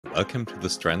Welcome to the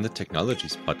Stranded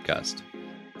Technologies podcast.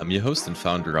 I'm your host and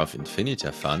founder of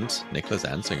Infinita Fund, Niklas.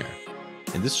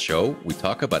 In this show, we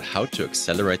talk about how to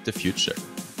accelerate the future.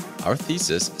 Our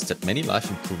thesis is that many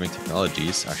life-improving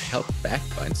technologies are held back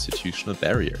by institutional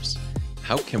barriers.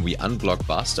 How can we unblock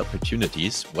vast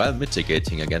opportunities while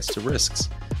mitigating against the risks?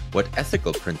 What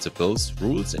ethical principles,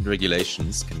 rules, and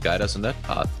regulations can guide us on that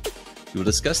path? We will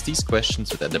discuss these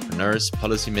questions with entrepreneurs,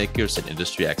 policymakers, and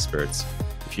industry experts.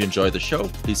 If you enjoy the show,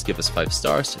 please give us 5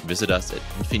 stars and visit us at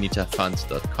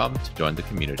infinitafund.com to join the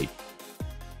community.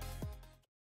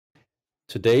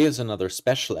 Today is another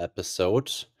special episode.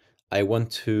 I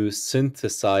want to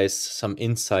synthesize some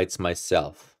insights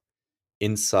myself.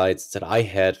 Insights that I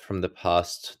had from the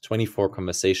past 24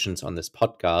 conversations on this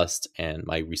podcast and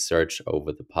my research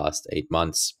over the past 8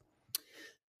 months.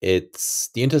 It's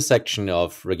the intersection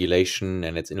of regulation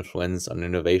and its influence on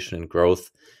innovation and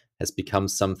growth has become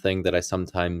something that I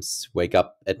sometimes wake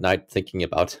up at night thinking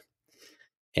about.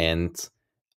 And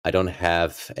I don't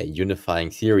have a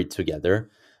unifying theory together,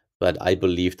 but I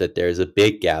believe that there is a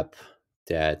big gap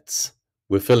that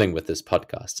we're filling with this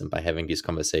podcast and by having these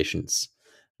conversations.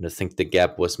 And I think the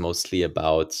gap was mostly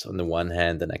about, on the one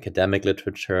hand, an academic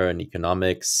literature and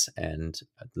economics and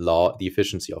law, the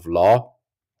efficiency of law.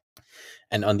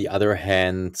 And on the other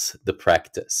hand, the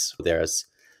practice. There's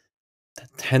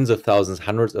tens of thousands,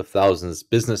 hundreds of thousands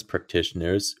business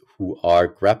practitioners who are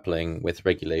grappling with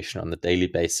regulation on a daily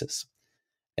basis.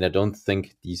 And I don't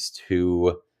think these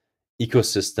two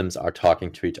ecosystems are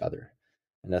talking to each other.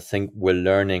 And I think we're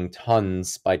learning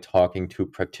tons by talking to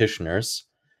practitioners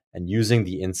and using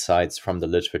the insights from the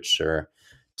literature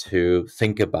to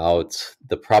think about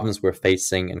the problems we're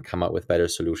facing and come up with better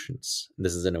solutions.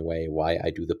 This is in a way why I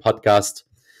do the podcast.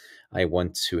 I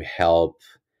want to help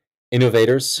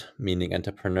innovators, meaning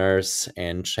entrepreneurs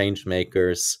and change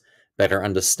makers, better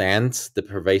understand the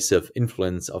pervasive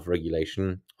influence of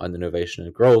regulation on innovation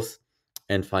and growth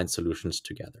and find solutions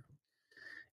together.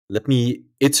 Let me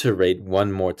iterate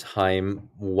one more time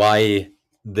why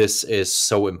this is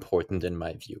so important in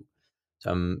my view.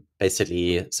 So I'm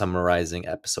basically summarizing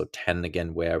episode 10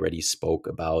 again, where I already spoke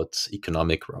about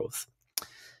economic growth.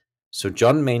 So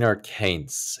John Maynard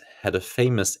Keynes had a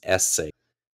famous essay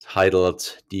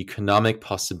titled The Economic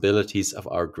Possibilities of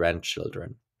Our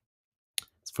Grandchildren.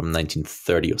 It's from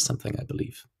 1930 or something, I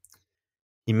believe.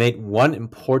 He made one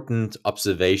important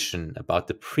observation about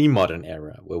the pre-modern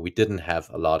era where we didn't have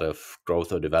a lot of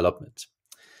growth or development.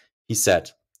 He said,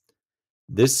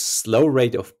 this slow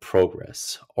rate of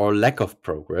progress or lack of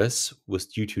progress was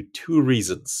due to 2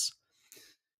 reasons.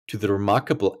 To the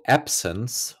remarkable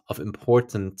absence of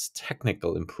important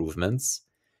technical improvements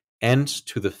and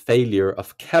to the failure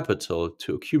of capital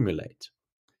to accumulate.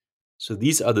 So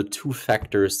these are the 2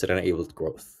 factors that enabled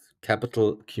growth: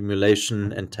 capital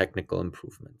accumulation and technical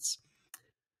improvements.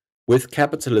 With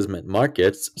capitalism and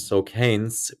markets, so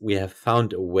Keynes, we have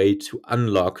found a way to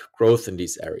unlock growth in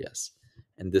these areas.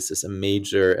 And this is a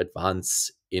major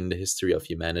advance in the history of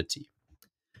humanity.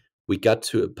 We got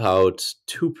to about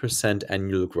 2%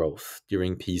 annual growth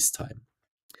during peacetime.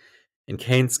 And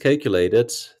Keynes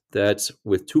calculated that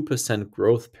with 2%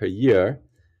 growth per year,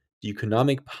 the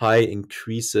economic pie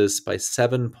increases by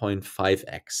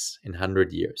 7.5x in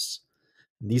 100 years.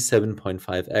 And these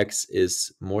 7.5x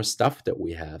is more stuff that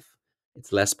we have.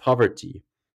 It's less poverty.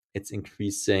 It's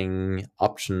increasing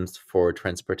options for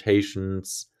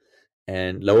transportations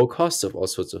and lower costs of all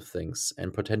sorts of things,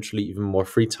 and potentially even more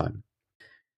free time.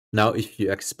 Now, if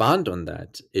you expand on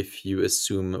that, if you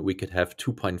assume we could have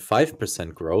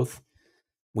 2.5% growth,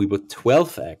 we would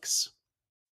 12x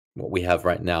what we have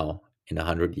right now in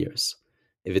 100 years.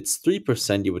 If it's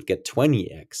 3%, you would get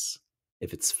 20x.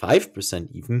 If it's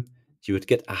 5% even, you would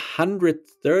get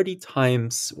 130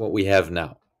 times what we have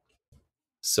now.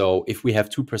 So if we have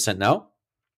 2% now,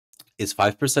 is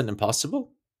 5%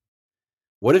 impossible?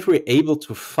 What if we're able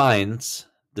to find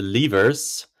the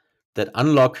levers that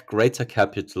unlock greater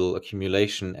capital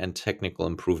accumulation and technical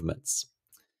improvements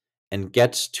and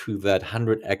get to that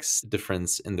 100x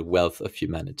difference in the wealth of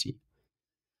humanity?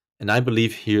 And I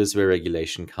believe here's where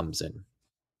regulation comes in.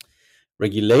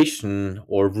 Regulation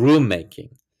or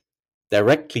rulemaking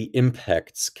directly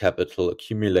impacts capital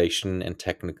accumulation and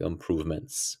technical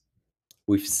improvements.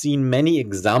 We've seen many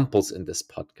examples in this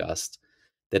podcast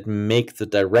that make the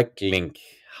direct link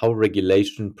how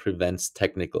regulation prevents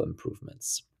technical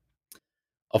improvements.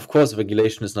 Of course,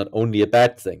 regulation is not only a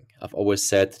bad thing. I've always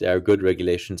said there are good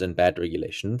regulations and bad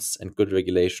regulations, and good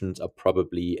regulations are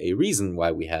probably a reason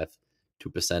why we have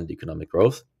 2% economic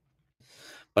growth.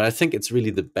 But I think it's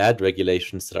really the bad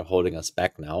regulations that are holding us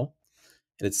back now.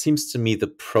 And it seems to me the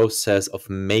process of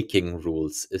making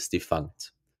rules is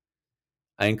defunct.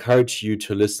 I encourage you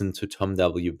to listen to Tom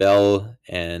W. Bell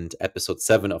and episode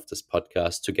 7 of this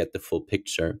podcast to get the full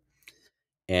picture,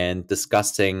 and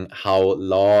discussing how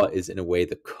law is in a way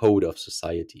the code of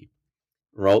society.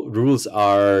 Rules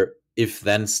are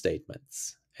if-then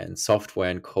statements, and software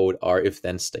and code are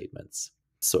if-then statements.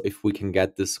 So if we can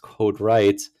get this code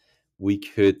right, we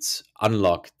could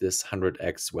unlock this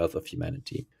 100x wealth of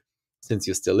humanity. Since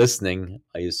you're still listening,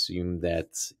 I assume that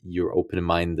you're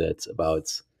open-minded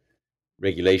about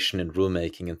regulation and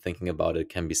rulemaking, and thinking about it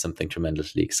can be something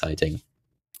tremendously exciting.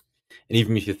 And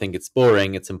even if you think it's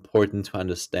boring, it's important to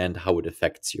understand how it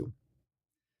affects you.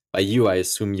 By you, I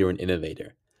assume you're an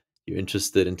innovator. You're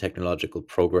interested in technological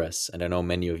progress, and I know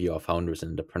many of you are founders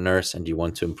and entrepreneurs, and you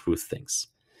want to improve things.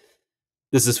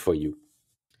 This is for you.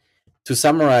 To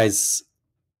summarize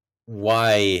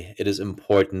why it is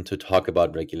important to talk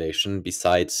about regulation,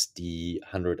 besides the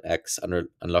 100x,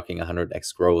 unlocking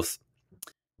 100x growth,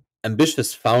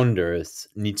 ambitious founders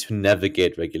need to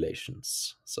navigate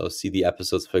regulations. So see the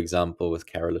episodes, for example, with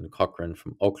Carolyn Cochran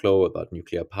from Oklo about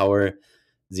nuclear power,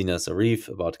 Zina Zarif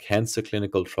about cancer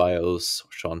clinical trials,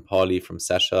 Sean Pauly from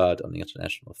Seshad on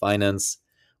international finance,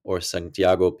 or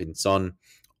Santiago Pinzon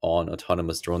on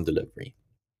autonomous drone delivery.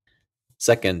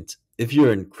 Second, if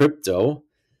you're in crypto,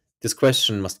 this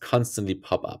question must constantly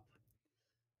pop up.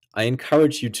 I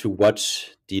encourage you to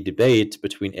watch the debate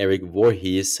between Eric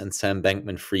Voorhees and Sam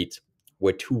Bankman-Fried,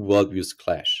 where two worldviews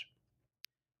clash.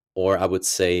 Or I would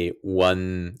say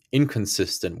one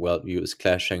inconsistent worldview is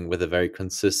clashing with a very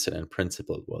consistent and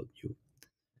principled worldview.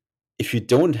 If you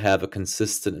don't have a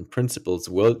consistent and principled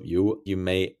worldview, you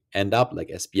may end up like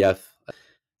SBF.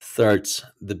 Third,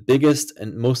 the biggest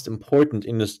and most important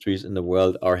industries in the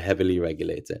world are heavily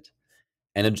regulated.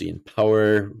 Energy and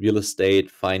power, real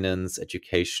estate, finance,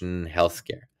 education,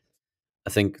 healthcare. I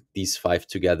think these 5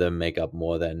 together make up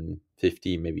more than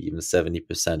 50, maybe even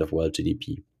 70% of world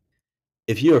GDP.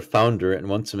 If you're a founder and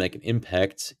want to make an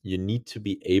impact, you need to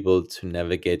be able to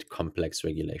navigate complex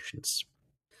regulations.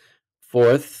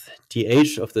 Fourth, the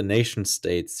age of the nation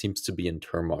state seems to be in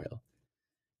turmoil.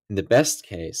 In the best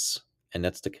case, and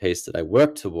that's the case that I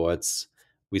work towards,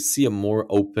 we see a more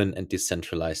open and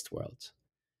decentralized world.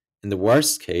 In the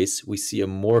worst case, we see a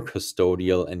more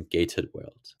custodial and gated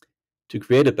world. To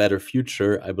create a better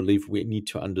future, I believe we need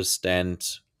to understand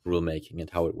rulemaking and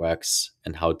how it works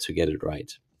and how to get it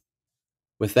right.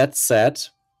 With that said,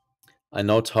 I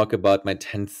now talk about my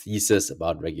 10 theses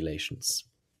about regulations.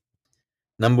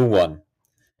 Number 1,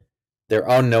 there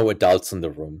are no adults in the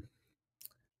room.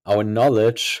 Our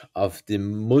knowledge of the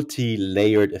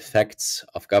multi-layered effects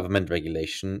of government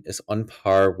regulation is on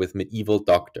par with medieval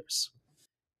doctors.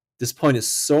 This point is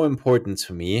so important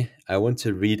to me, I want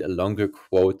to read a longer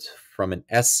quote from an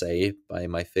essay by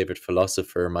my favorite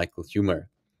philosopher, Michael Huemer,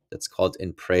 that's called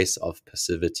In Praise of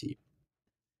Passivity.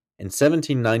 In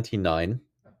 1799,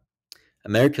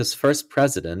 America's first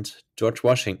president, George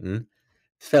Washington,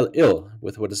 fell ill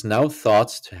with what is now thought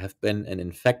to have been an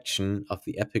infection of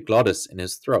the epiglottis in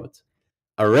his throat,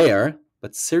 a rare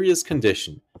but serious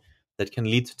condition that can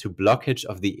lead to blockage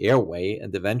of the airway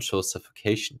and eventual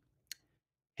suffocation.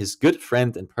 His good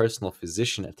friend and personal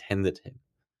physician attended him,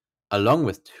 along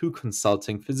with 2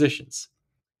 consulting physicians.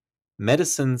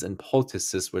 Medicines and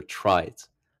poultices were tried,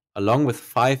 along with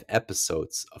 5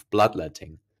 episodes of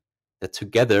bloodletting that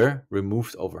together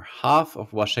removed over half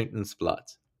of Washington's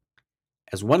blood.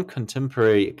 As one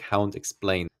contemporary account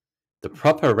explained, the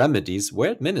proper remedies were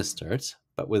administered,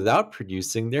 but without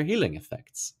producing their healing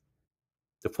effects.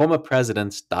 The former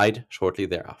president died shortly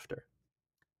thereafter.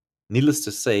 Needless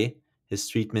to say, his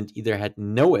treatment either had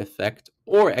no effect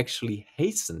or actually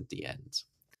hastened the end.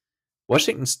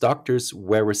 Washington's doctors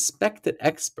were respected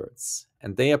experts,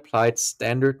 and they applied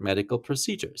standard medical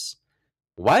procedures.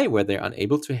 Why were they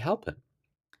unable to help him?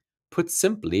 Put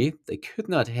simply, they could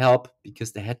not help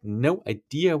because they had no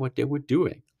idea what they were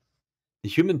doing. The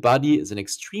human body is an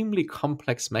extremely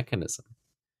complex mechanism.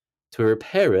 To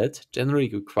repair it generally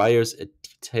requires a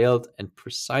detailed and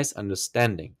precise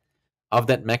understanding of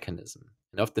that mechanism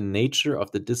and of the nature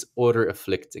of the disorder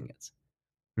afflicting it,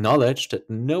 knowledge that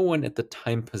no one at the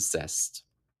time possessed.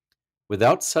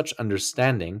 Without such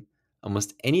understanding,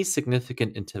 almost any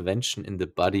significant intervention in the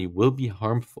body will be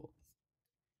harmful.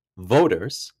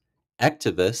 Voters,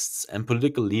 activists, and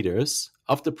political leaders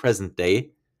of the present day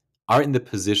are in the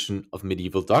position of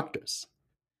medieval doctors.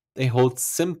 They hold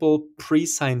simple,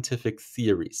 pre-scientific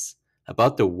theories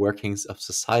about the workings of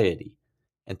society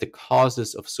and the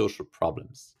causes of social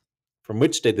problems, from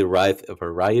which they derive a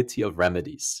variety of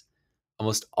remedies,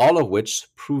 almost all of which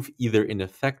prove either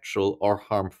ineffectual or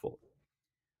harmful.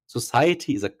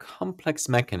 Society is a complex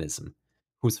mechanism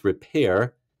whose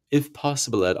repair, if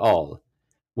possible at all,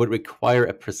 would require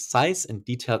a precise and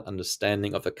detailed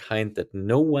understanding of a kind that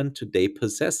no one today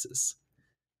possesses.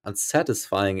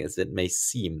 Unsatisfying as it may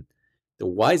seem, the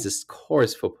wisest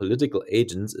course for political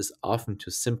agents is often to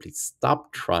simply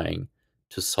stop trying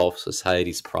to solve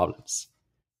society's problems.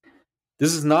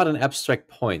 This is not an abstract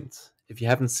point. If you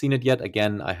haven't seen it yet,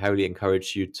 again, I highly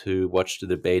encourage you to watch the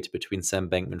debate between Sam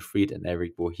Bankman-Fried and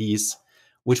Eric Voorhees,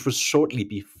 which was shortly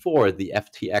before the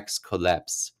FTX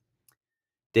collapse.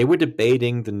 They were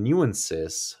debating the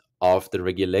nuances of the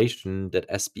regulation that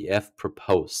SBF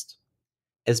proposed.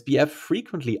 SBF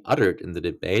frequently uttered in the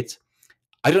debate,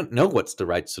 "I don't know what's the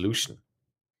right solution."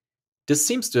 This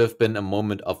seems to have been a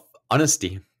moment of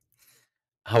honesty.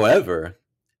 However,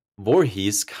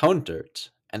 Voorhees countered,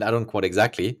 and I don't quote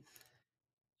exactly,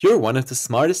 "You're one of the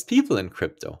smartest people in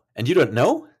crypto, and you don't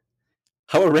know?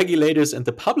 How are regulators and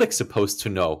the public supposed to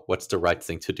know what's the right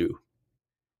thing to do?"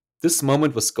 This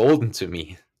moment was golden to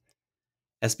me.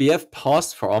 SBF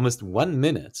paused for almost 1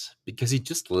 minute because he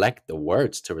just lacked the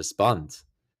words to respond.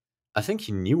 I think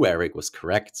he knew Eric was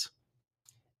correct.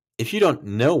 If you don't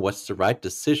know what's the right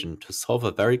decision to solve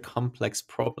a very complex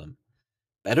problem,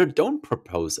 better don't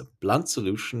propose a blunt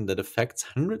solution that affects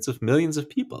hundreds of millions of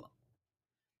people.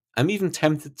 I'm even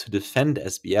tempted to defend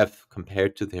SBF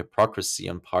compared to the hypocrisy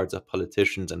on parts of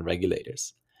politicians and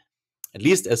regulators. At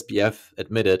least SBF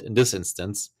admitted in this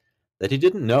instance that he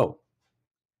didn't know.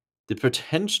 The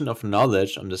pretension of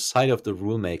knowledge on the side of the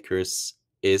rule makers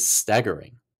is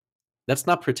staggering. Let's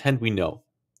not pretend we know.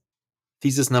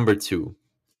 Thesis number 2.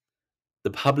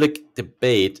 The public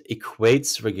debate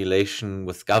equates regulation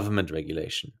with government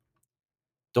regulation.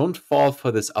 Don't fall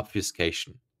for this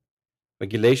obfuscation.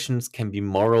 Regulations can be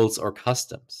morals or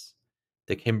customs.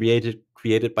 They can be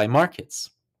created by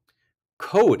markets.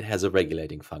 Code has a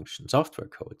regulating function, software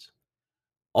code.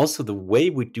 Also, the way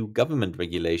we do government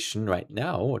regulation right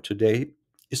now or today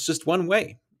is just one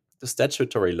way, the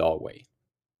statutory law way.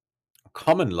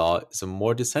 Common law is a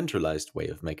more decentralized way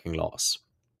of making laws.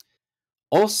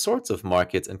 All sorts of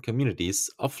markets and communities,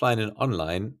 offline and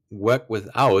online, work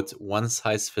without one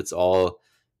size fits all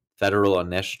federal or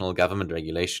national government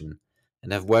regulation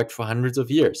and have worked for hundreds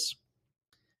of years.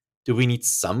 Do we need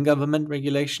some government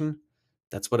regulation?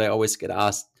 That's what I always get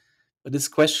asked. But this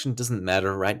question doesn't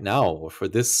matter right now or for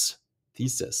this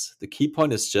thesis. The key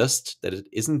point is just that it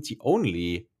isn't the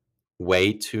only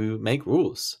way to make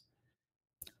rules.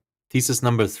 Thesis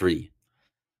number 3.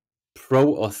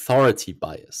 Pro-authority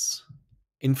bias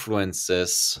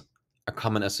influences a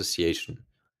common association.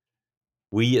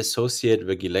 We associate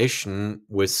regulation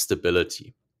with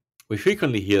stability. We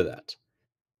frequently hear that.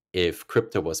 If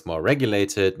crypto was more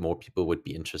regulated, more people would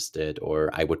be interested, or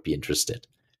I would be interested.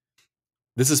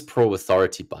 This is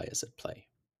pro-authority bias at play.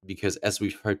 Because as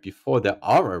we've heard before, there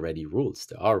are already rules.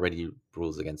 There are already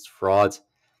rules against fraud.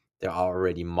 There are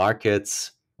already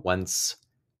markets. Once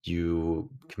you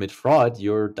commit fraud,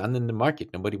 you're done in the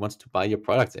market. Nobody wants to buy your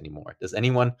product anymore. Does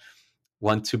anyone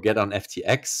want to get on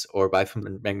FTX or buy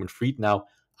from Bankman-Fried now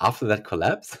after that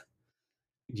collapse?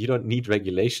 You don't need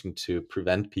regulation to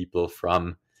prevent people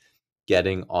from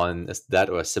getting on that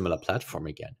or a similar platform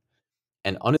again.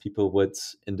 And honestly, people would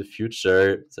in the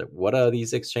future say, what are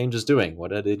these exchanges doing?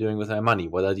 What are they doing with my money?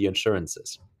 What are the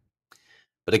insurances?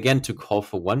 But again, to call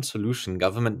for one solution,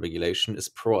 government regulation, is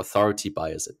pro-authority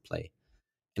bias at play.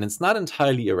 And it's not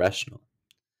entirely irrational.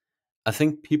 I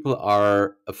think people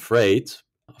are afraid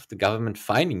of the government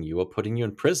finding you or putting you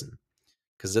in prison,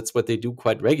 because that's what they do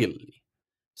quite regularly.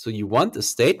 So you want a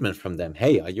statement from them,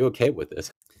 hey, are you okay with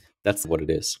this? That's what it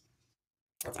is.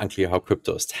 It's unclear how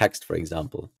crypto is taxed, for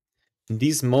example. In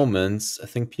these moments, I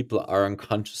think people are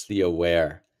unconsciously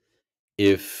aware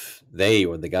if they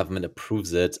or the government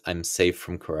approves it, I'm safe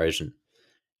from coercion.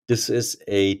 This is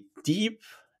a deep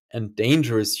and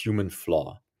dangerous human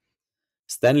flaw.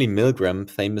 Stanley Milgram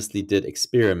famously did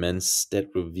experiments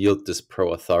that revealed this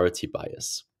pro-authority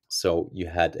bias. So you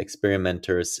had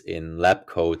experimenters in lab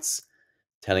coats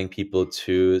telling people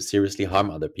to seriously harm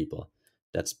other people.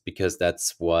 That's because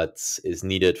that's what is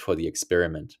needed for the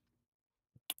experiment.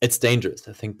 It's dangerous.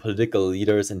 I think political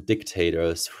leaders and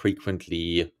dictators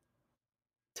frequently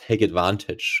take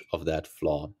advantage of that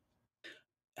flaw.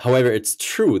 However, it's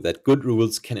true that good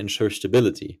rules can ensure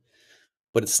stability,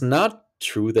 but it's not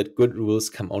true that good rules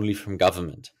come only from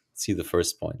government. See the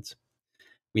first point.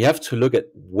 We have to look at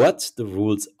what the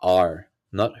rules are,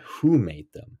 not who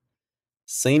made them.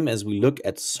 Same as we look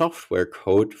at software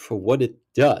code for what it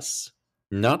does,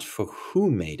 not for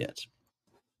who made it.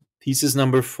 Thesis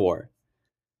number 4.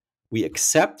 We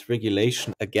accept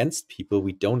regulation against people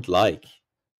we don't like: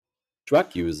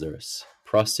 drug users,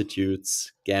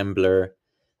 prostitutes, gambler,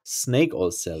 snake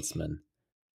oil salesmen,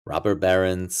 robber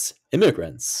barons,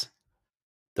 immigrants,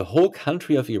 the whole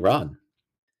country of Iran.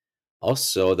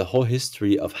 Also, the whole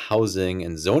history of housing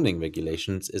and zoning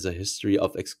regulations is a history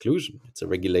of exclusion. It's a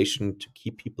regulation to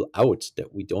keep people out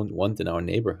that we don't want in our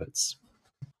neighborhoods.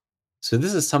 So,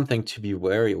 this is something to be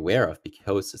very aware of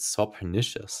because it's so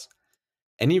pernicious.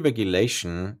 Any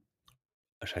regulation,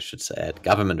 or I should say,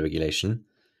 government regulation,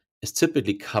 is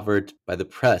typically covered by the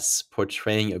press,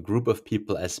 portraying a group of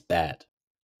people as bad.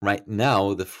 Right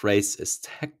now, the phrase is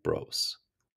tech bros.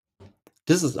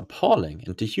 This is appalling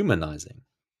and dehumanizing.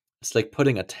 It's like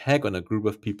putting a tag on a group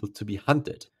of people to be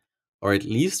hunted, or at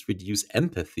least reduce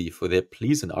empathy for their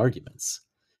pleas and arguments.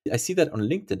 I see that on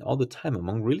LinkedIn all the time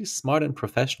among really smart and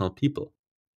professional people.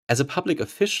 As a public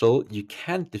official, you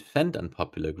can't defend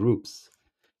unpopular groups.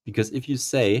 Because if you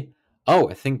say, oh,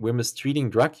 I think we're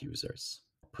mistreating drug users,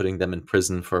 putting them in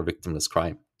prison for a victimless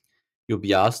crime, you'll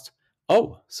be asked,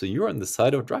 oh, so you're on the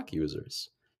side of drug users.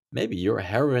 Maybe you're a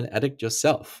heroin addict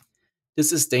yourself.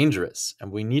 This is dangerous,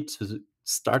 and we need to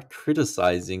start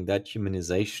criticizing that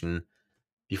humanization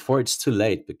before it's too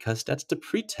late, because that's the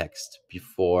pretext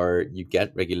before you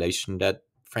get regulation that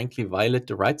frankly violate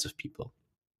the rights of people.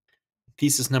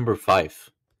 Thesis number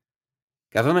 5.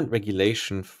 Government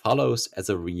regulation follows as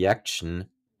a reaction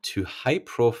to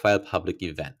high-profile public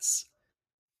events.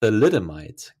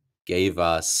 Thalidomide gave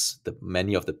us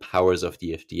many of the powers of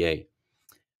the FDA.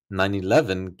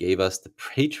 9/11 gave us the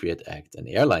Patriot Act and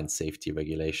airline safety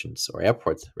regulations or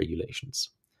airport regulations.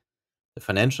 The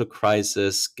financial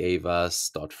crisis gave us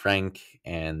Dodd-Frank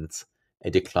and a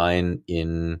decline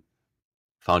in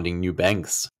founding new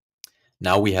banks.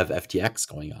 Now we have FTX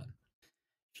going on.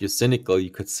 If you're cynical,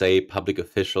 you could say public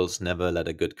officials never let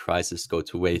a good crisis go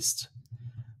to waste.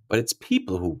 But it's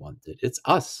people who want it. It's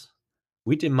us.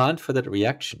 We demand for that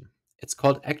reaction. It's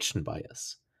called action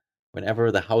bias.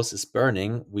 Whenever the house is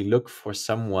burning, we look for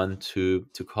someone to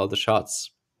call the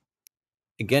shots.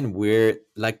 Again, we're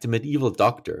like the medieval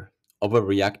doctor,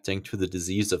 overreacting to the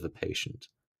disease of a patient.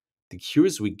 The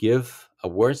cures we give are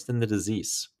worse than the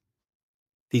disease.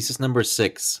 Thesis number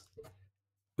 6.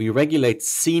 We regulate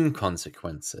seen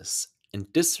consequences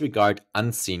and disregard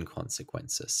unseen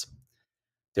consequences.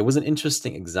 There was an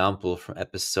interesting example from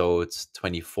episode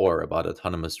 24 about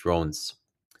autonomous drones.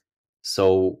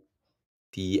 So,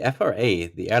 the FRA,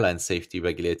 the airline safety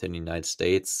regulator in the United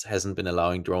States, hasn't been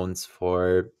allowing drones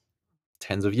for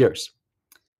tens of years.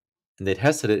 And they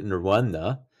tested it in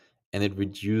Rwanda, and it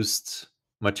reduced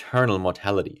maternal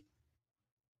mortality.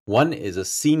 One is a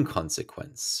seen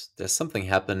consequence. There's something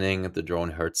happening, the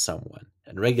drone hurts someone,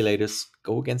 and regulators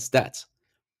go against that.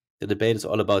 The debate is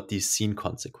all about these seen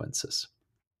consequences.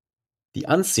 The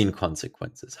unseen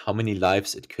consequences, how many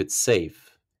lives it could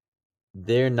save,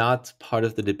 they're not part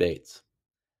of the debate.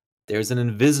 There's an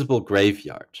invisible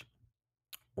graveyard,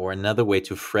 or another way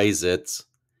to phrase it,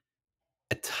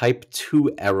 a type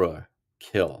 2 error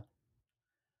kill,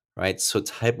 right? So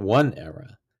type 1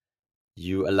 error,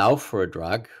 you allow for a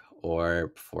drug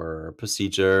or for a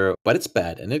procedure, but it's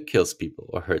bad and it kills people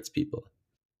or hurts people.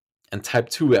 And type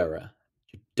 2 error,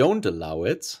 you don't allow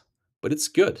it, but it's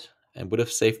good and would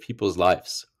have saved people's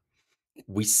lives.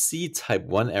 We see type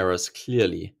 1 errors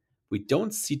clearly. We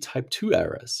don't see type 2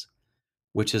 errors,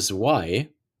 which is why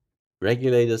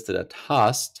regulators that are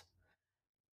tasked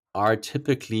are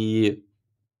typically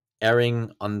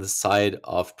erring on the side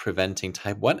of preventing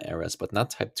type 1 errors, but not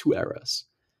type 2 errors.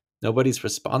 Nobody's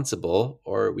responsible,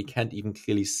 or we can't even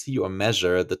clearly see or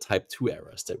measure the type 2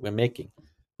 errors that we're making.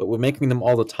 But we're making them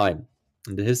all the time.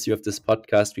 In the history of this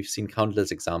podcast, we've seen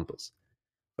countless examples.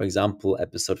 For example,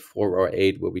 episode 4 or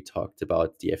 8, where we talked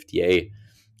about the FDA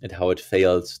and how it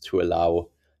failed to allow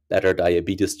better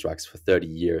diabetes drugs for 30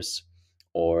 years,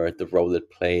 or the role it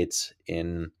played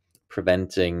in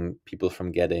preventing people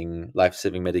from getting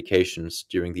life-saving medications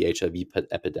during the HIV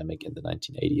epidemic in the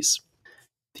 1980s.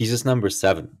 Thesis number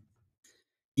 7.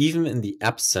 Even in the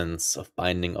absence of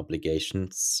binding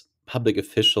obligations, public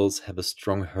officials have a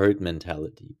strong herd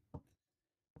mentality.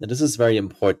 Now, this is very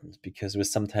important because we're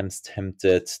sometimes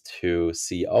tempted to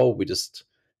see, oh, we just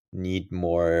need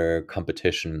more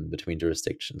competition between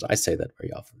jurisdictions. I say that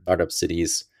very often. Startup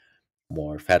cities,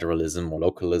 more federalism, more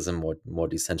localism, more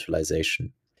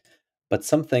decentralization. But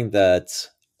something that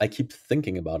I keep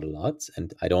thinking about a lot,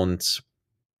 and I don't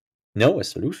know a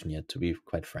solution yet, to be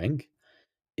quite frank,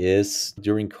 is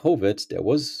during COVID, there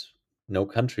was no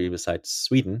country besides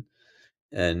Sweden,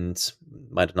 and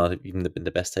might not have even been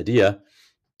the best idea,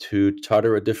 to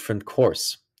charter a different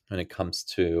course when it comes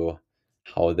to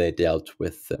how they dealt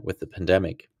with the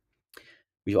pandemic.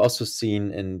 We've also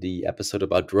seen in the episode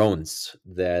about drones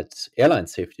that airline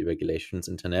safety regulations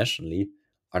internationally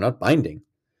are not binding.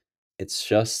 It's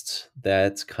just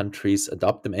that countries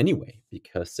adopt them anyway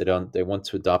because they want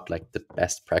to adopt like the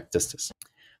best practices.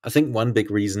 I think one big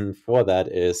reason for that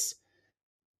is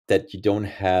that you don't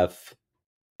have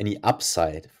any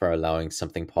upside for allowing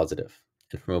something positive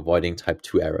and from avoiding type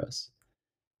 2 errors.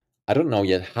 I don't know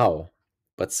yet how,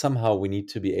 but somehow we need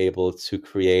to be able to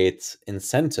create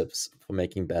incentives for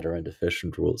making better and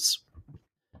efficient rules.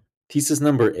 Thesis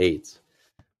number 8.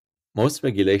 Most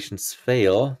regulations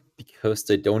fail because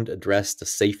they don't address the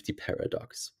safety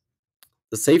paradox.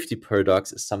 The safety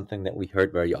paradox is something that we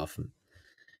heard very often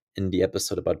in the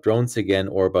episode about drones again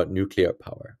or about nuclear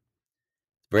power.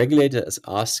 The regulator is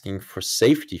asking for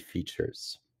safety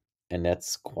features, and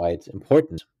that's quite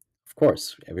important. Of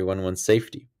course, everyone wants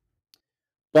safety.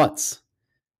 But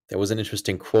there was an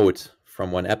interesting quote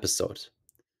from one episode.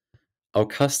 Our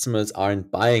customers aren't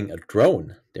buying a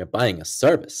drone, they're buying a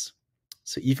service.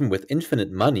 So even with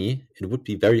infinite money, it would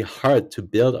be very hard to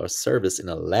build our service in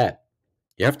a lab.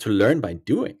 You have to learn by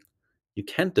doing. You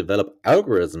can't develop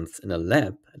algorithms in a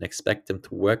lab and expect them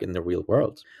to work in the real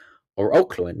world. Or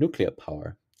Oklo and nuclear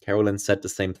power. Carolyn said the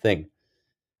same thing.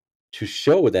 To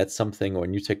show that something or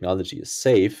new technology is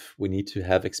safe, we need to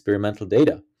have experimental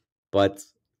data. But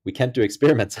we can't do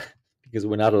experiments because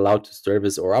we're not allowed to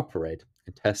service or operate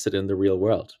and test it in the real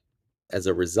world. As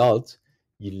a result,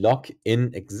 you lock in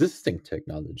existing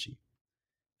technology.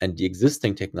 And the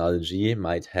existing technology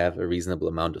might have a reasonable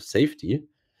amount of safety,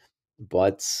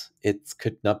 but it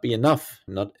could not be enough.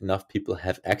 Not enough people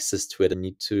have access to it and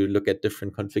need to look at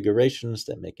different configurations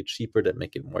that make it cheaper, that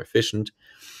make it more efficient.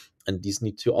 And these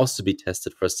need to also be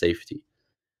tested for safety.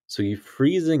 So you're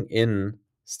freezing in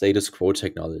status quo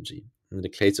technology. In the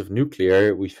case of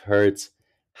nuclear, we've heard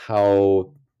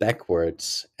how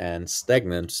backwards and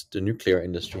stagnant the nuclear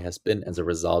industry has been as a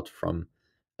result from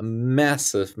a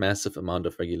massive, massive amount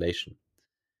of regulation.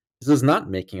 This is not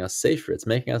making us safer, it's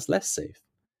making us less safe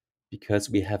because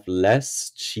we have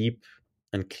less cheap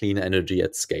and clean energy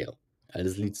at scale. And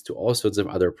this leads to all sorts of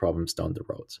other problems down the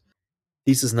road.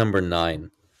 Thesis number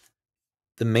 9.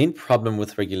 The main problem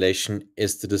with regulation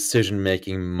is the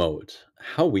decision-making mode,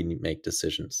 how we make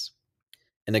decisions.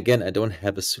 And again, I don't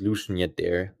have a solution yet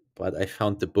there, but I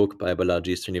found the book by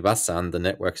Balaji Srinivasan, The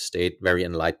Network State, very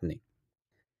enlightening.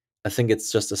 I think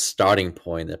it's just a starting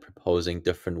point at proposing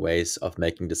different ways of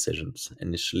making decisions,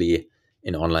 initially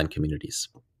in online communities.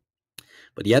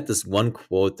 But yet, this one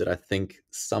quote that I think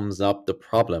sums up the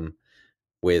problem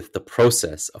with the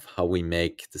process of how we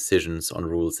make decisions on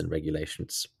rules and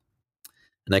regulations.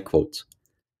 And I quote,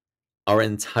 our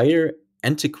entire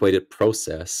antiquated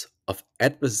process of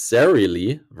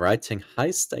adversarially writing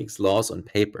high stakes laws on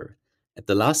paper at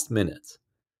the last minute,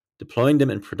 deploying them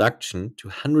in production to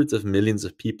hundreds of millions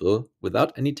of people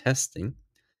without any testing,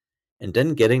 and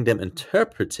then getting them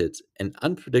interpreted in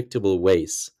unpredictable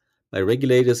ways by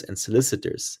regulators and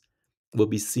solicitors will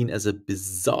be seen as a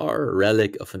bizarre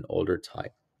relic of an older time.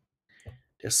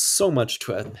 There's so much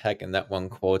to unpack in that one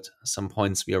quote. Some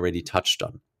points we already touched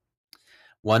on.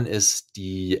 One is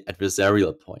the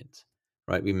adversarial point,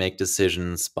 right? We make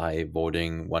decisions by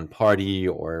voting one party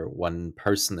or one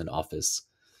person in office,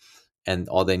 and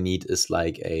all they need is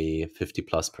like a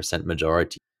 50+%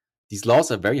 majority. These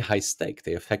laws are very high stake.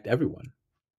 They affect everyone.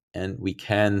 And we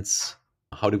can't,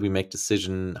 how do we make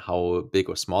decision how big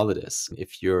or small it is?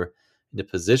 If you're in a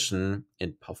position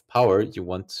of power, you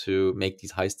want to make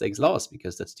these high stakes laws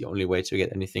because that's the only way to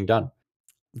get anything done.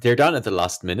 They're done at the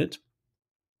last minute.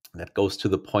 That goes to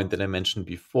the point that I mentioned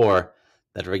before,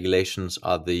 that regulations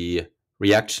are the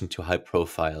reaction to high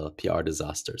profile PR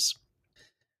disasters.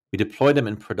 We deploy them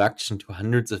in production to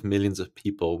hundreds of millions of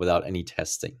people without any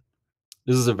testing.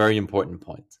 This is a very important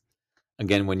point.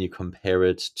 Again, when you compare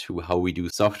it to how we do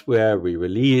software, we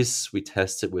release, we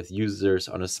test it with users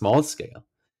on a small scale.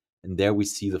 And there we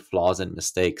see the flaws and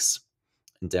mistakes.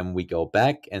 And then we go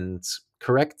back and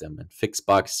correct them and fix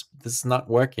bugs. This is not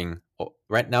working.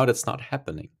 Right now, that's not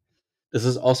happening. This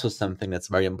is also something that's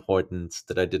very important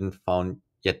that I didn't find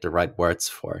yet the right words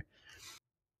for.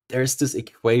 There's this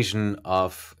equation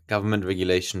of government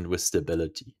regulation with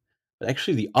stability. But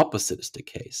actually, the opposite is the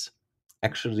case.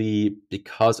 Actually,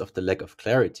 because of the lack of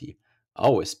clarity,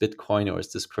 oh, is Bitcoin or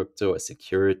is this crypto a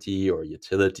security or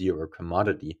utility or a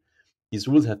commodity? These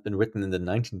rules have been written in the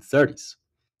 1930s,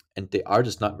 and they are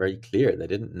just not very clear. They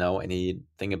didn't know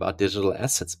anything about digital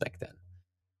assets back then.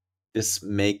 This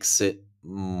makes it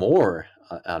more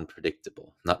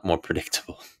unpredictable, not more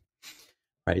predictable,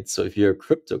 right? So if you're a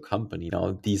crypto company,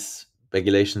 these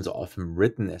Regulations are often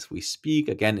written as we speak,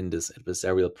 again, in this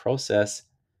adversarial process.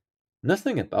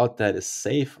 Nothing about that is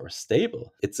safe or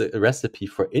stable. It's a recipe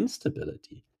for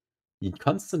instability. You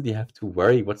constantly have to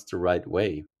worry what's the right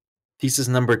way. Thesis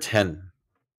number 10.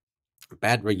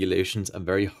 Bad regulations are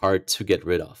very hard to get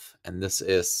rid of. And this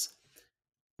is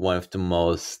one of the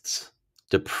most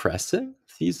depressing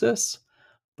theses,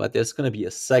 but there's going to be a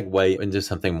segue into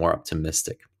something more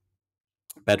optimistic.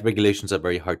 Bad regulations are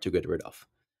very hard to get rid of.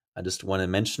 I just want to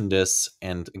mention this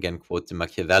and again quote the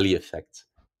Machiavelli effect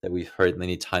that we've heard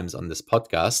many times on this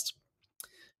podcast,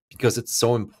 because it's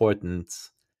so important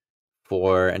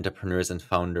for entrepreneurs and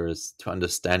founders to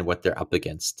understand what they're up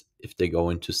against if they go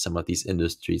into some of these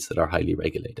industries that are highly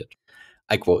regulated.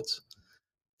 I quote,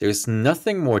 "There's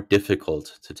nothing more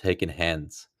difficult to take in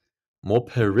hand, more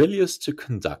perilous to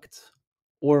conduct,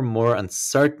 or more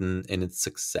uncertain in its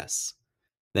success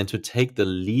than to take the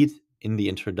lead in the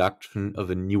introduction of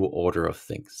a new order of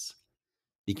things.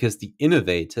 Because the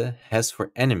innovator has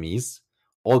for enemies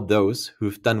all those who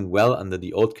have done well under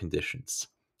the old conditions,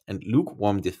 and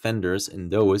lukewarm defenders in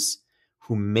those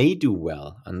who may do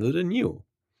well under the new.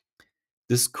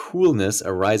 This coolness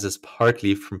arises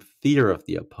partly from fear of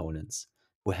the opponents,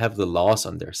 who have the laws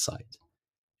on their side,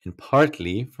 and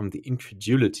partly from the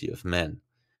incredulity of men,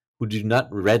 who do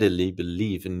not readily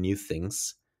believe in new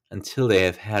things until they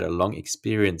have had a long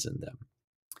experience in them.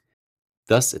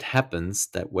 Thus it happens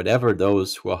that whatever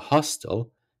those who are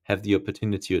hostile have the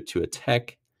opportunity to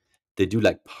attack, they do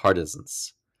like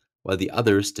partisans, while the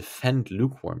others defend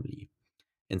lukewarmly,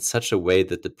 in such a way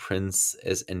that the prince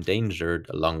is endangered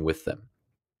along with them."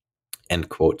 End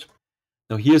quote.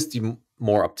 Now here's the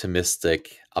more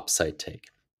optimistic upside take.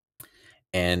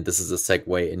 And this is a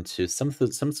segue into some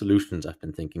solutions I've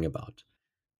been thinking about.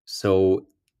 So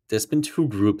there's been two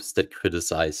groups that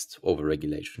criticized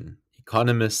overregulation: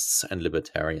 economists and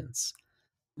libertarians.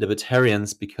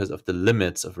 Libertarians because of the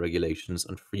limits of regulations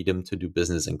on freedom to do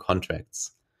business and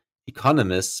contracts.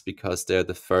 Economists because they're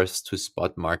the first to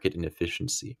spot market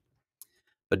inefficiency.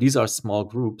 But these are small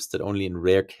groups that only in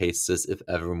rare cases, if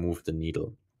ever, move the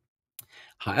needle.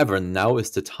 However, now is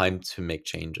the time to make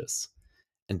changes.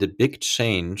 And the big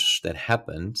change that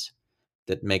happened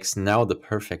that makes now the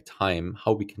perfect time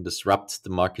how we can disrupt the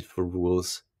market for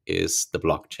rules is the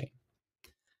blockchain.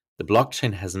 The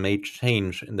blockchain has made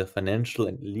change in the financial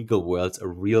and legal worlds a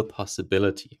real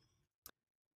possibility.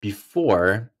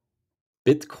 Before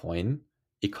Bitcoin,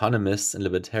 economists and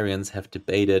libertarians have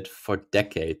debated for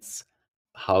decades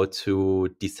how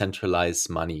to decentralize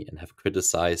money and have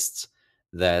criticized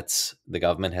that the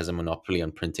government has a monopoly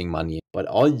on printing money. But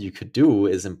all you could do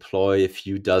is employ a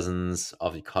few dozens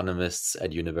of economists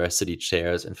at university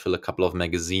chairs and fill a couple of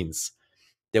magazines.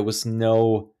 There was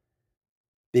no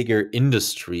bigger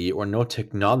industry or no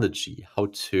technology how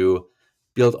to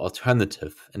build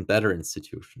alternative and better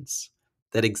institutions.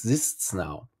 That exists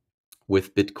now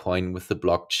with Bitcoin, with the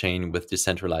blockchain, with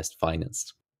decentralized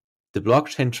finance. The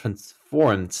blockchain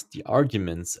transformed the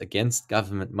arguments against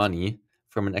government money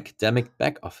from an academic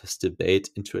back office debate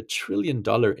into a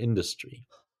trillion-dollar industry.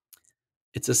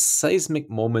 It's a seismic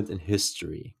moment in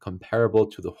history, comparable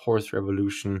to the horse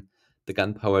revolution, the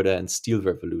gunpowder and steel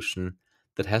revolution,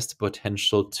 that has the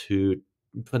potential to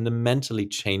fundamentally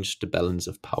change the balance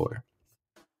of power.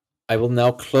 I will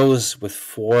now close with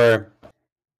 4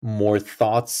 more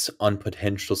thoughts on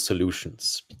potential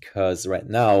solutions, because right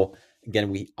now, again,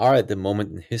 we are at the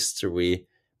moment in history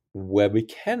where we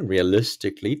can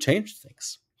realistically change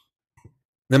things.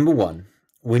 Number 1,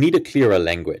 we need a clearer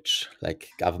language, like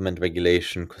government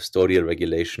regulation, custodial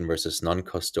regulation versus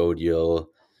non-custodial,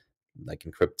 like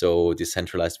in crypto,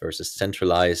 decentralized versus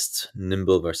centralized,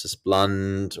 nimble versus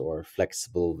blunt, or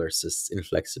flexible versus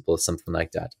inflexible, something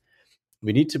like that.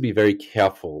 We need to be very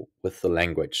careful with the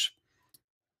language.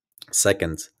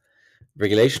 Second,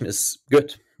 regulation is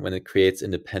good when it creates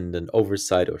independent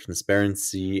oversight or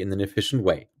transparency in an efficient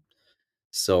way.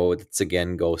 So this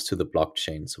again goes to the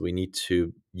blockchain. So we need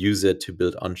to use it to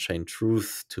build on-chain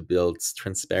truth, to build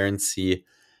transparency,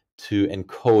 to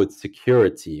encode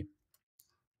security,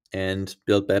 and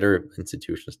build better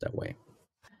institutions that way.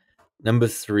 Number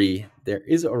 3, there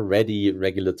is already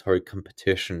regulatory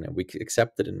competition, and we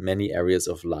accept it in many areas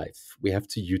of life. We have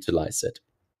to utilize it.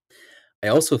 I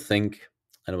also think,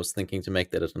 and I was thinking to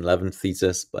make that an 11th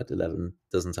thesis, but 11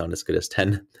 doesn't sound as good as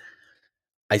 10.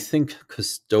 I think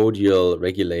custodial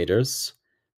regulators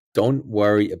don't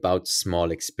worry about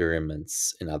small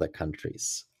experiments in other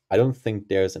countries. I don't think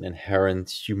there's an inherent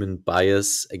human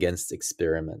bias against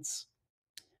experiments.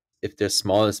 If they're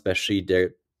small, especially,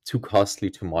 they're too costly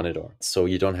to monitor. So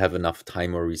you don't have enough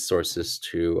time or resources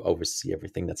to oversee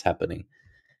everything that's happening.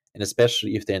 And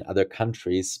especially if they're in other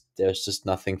countries, there's just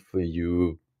nothing for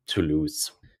you to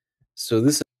lose. So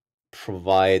this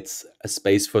provides a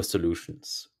space for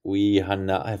solutions. We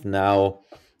have now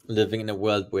living in a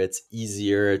world where it's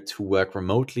easier to work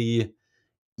remotely,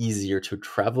 easier to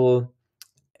travel,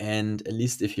 and at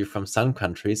least if you're from some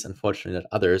countries, unfortunately not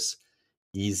others,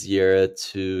 easier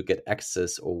to get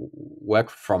access or work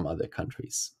from other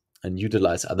countries and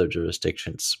utilize other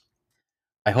jurisdictions.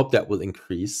 I hope that will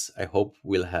increase. I hope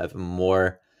we'll have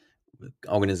more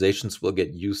organizations will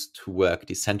get used to work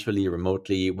decentrally,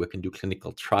 remotely. We can do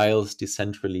clinical trials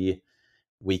decentrally.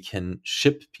 We can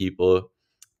ship people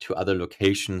to other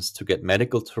locations to get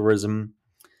medical tourism.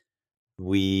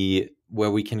 Where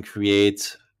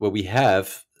we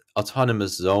have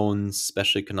autonomous zones,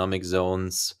 special economic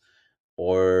zones,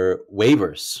 or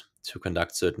waivers to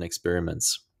conduct certain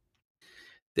experiments.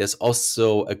 There's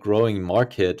also a growing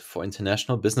market for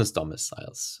international business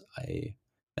domiciles. I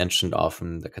mentioned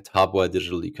often the Catawba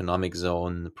Digital Economic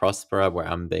Zone, Prospera, where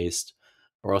I'm based,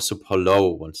 or also Polo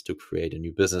wants to create a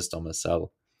new business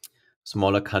domicile.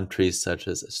 Smaller countries such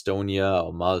as Estonia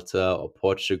or Malta or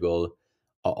Portugal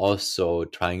are also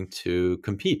trying to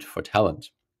compete for talent.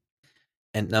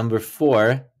 And number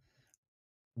 4,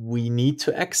 we need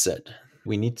to exit.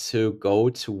 We need to go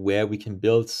to where we can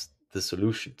build the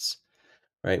solutions,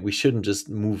 right? We shouldn't just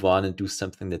move on and do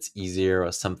something that's easier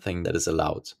or something that is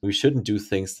allowed. We shouldn't do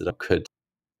things that could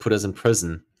put us in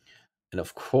prison. And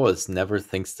of course, never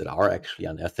things that are actually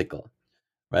unethical,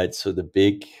 right? So the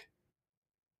big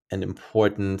and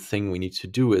important thing we need to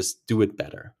do is do it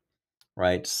better,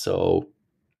 right? So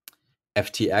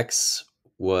FTX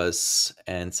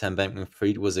and Sam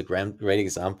Bankman-Fried was a great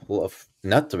example of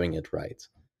not doing it right.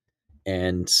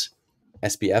 And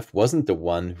SBF wasn't the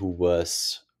one who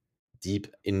was deep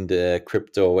in the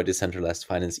crypto or decentralized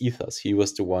finance ethos. He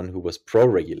was the one who was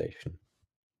pro-regulation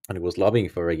and who was lobbying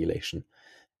for regulation.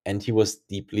 And he was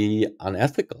deeply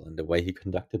unethical in the way he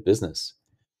conducted business.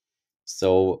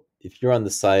 So if you're on the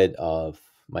side of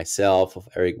myself, of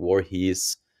Eric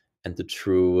Voorhees, and the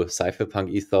true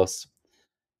cypherpunk ethos,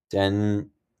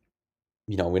 then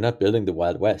we're not building the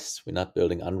Wild West. We're not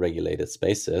building unregulated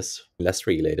spaces, less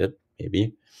regulated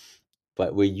maybe,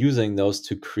 but we're using those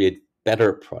to create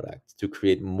better products, to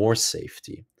create more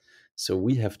safety. So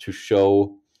we have to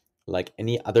show, like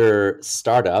any other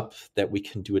startup, that we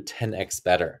can do it 10x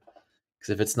better.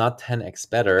 Because if it's not 10x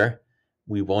better,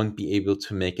 we won't be able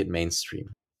to make it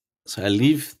mainstream. So I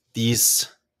leave these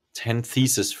 10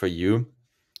 theses for you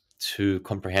to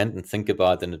comprehend and think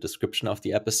about in the description of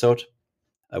the episode.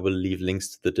 I will leave links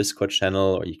to the Discord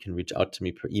channel, or you can reach out to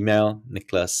me per email,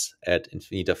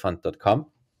 niklas@infinitafund.com.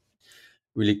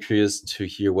 Really curious to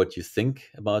hear what you think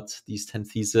about these 10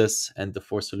 theses and the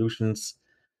 4 solutions.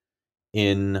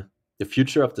 In the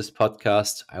future of this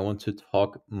podcast, I want to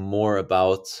talk more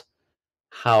about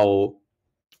how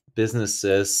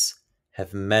businesses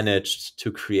have managed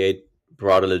to create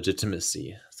broader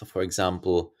legitimacy. So, for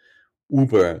example,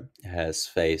 Uber has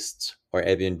faced, or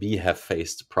Airbnb have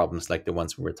faced, problems like the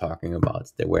ones we were talking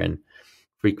about. They were in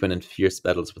frequent and fierce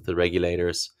battles with the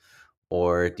regulators,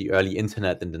 or the early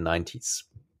internet in the 90s.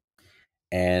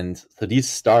 And so these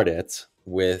started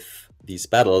with these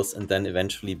battles and then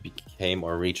eventually became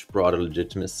or reached broader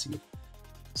legitimacy.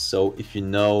 So if you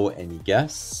know any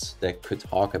guests that could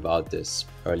talk about this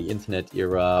early internet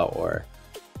era, or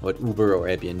what Uber or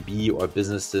Airbnb or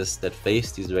businesses that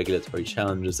faced these regulatory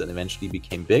challenges and eventually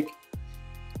became big,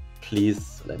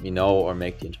 please let me know or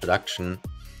make the introduction,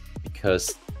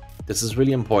 because this is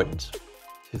really important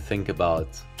to think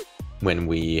about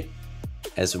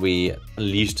as we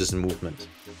unleash this movement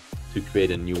to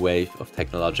create a new wave of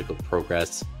technological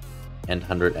progress and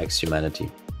 100x humanity.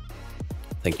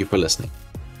 Thank you for listening.